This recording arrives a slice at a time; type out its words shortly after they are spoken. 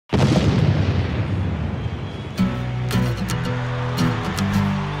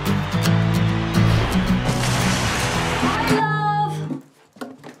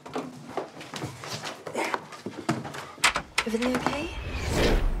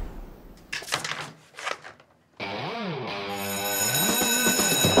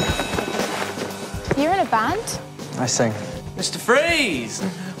band? I sing. Mr. Freeze!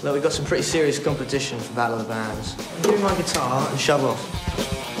 Look, we've got some pretty serious competition for Battle of the Bands. Give me my guitar and shove off.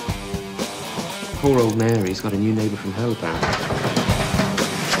 Poor old Mary's got a new neighbour from her band.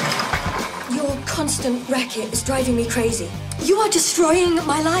 Your constant racket is driving me crazy. You are destroying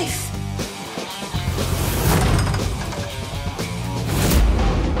my life.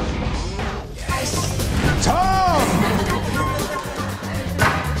 Tom!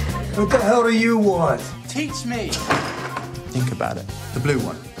 What the hell do you want? Teach me. Think about it. The blue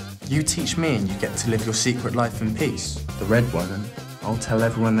one. You teach me and you get to live your secret life in peace. The red one, and I'll tell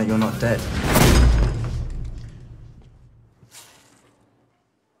everyone that you're not dead.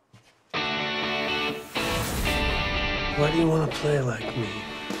 Why do you want to play like me?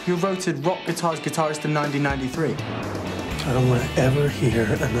 You voted Rock Guitar's guitarist in 1993. I don't want to ever hear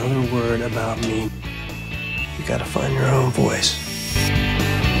another word about me. You gotta find your own voice.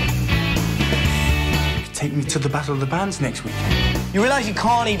 Take me to the Battle of the Bands next weekend. You realise you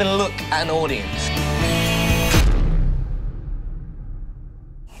can't even look at an audience?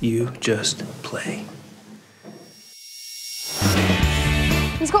 You just play.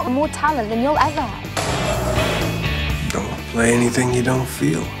 He's got more talent than you'll ever have. Don't play anything you don't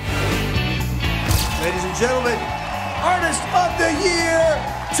feel. Ladies and gentlemen, Artist of the Year,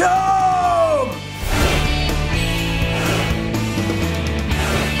 Tom!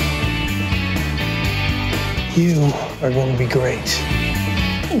 You are going to be great.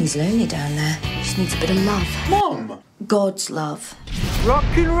 I think he's lonely down there. He just needs a bit of love. Mom! God's love. Rock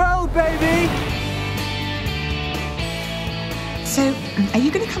and roll, baby! So, are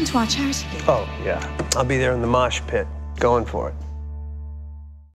you going to come to our charity gig? Oh, yeah. I'll be there in the mosh pit, going for it.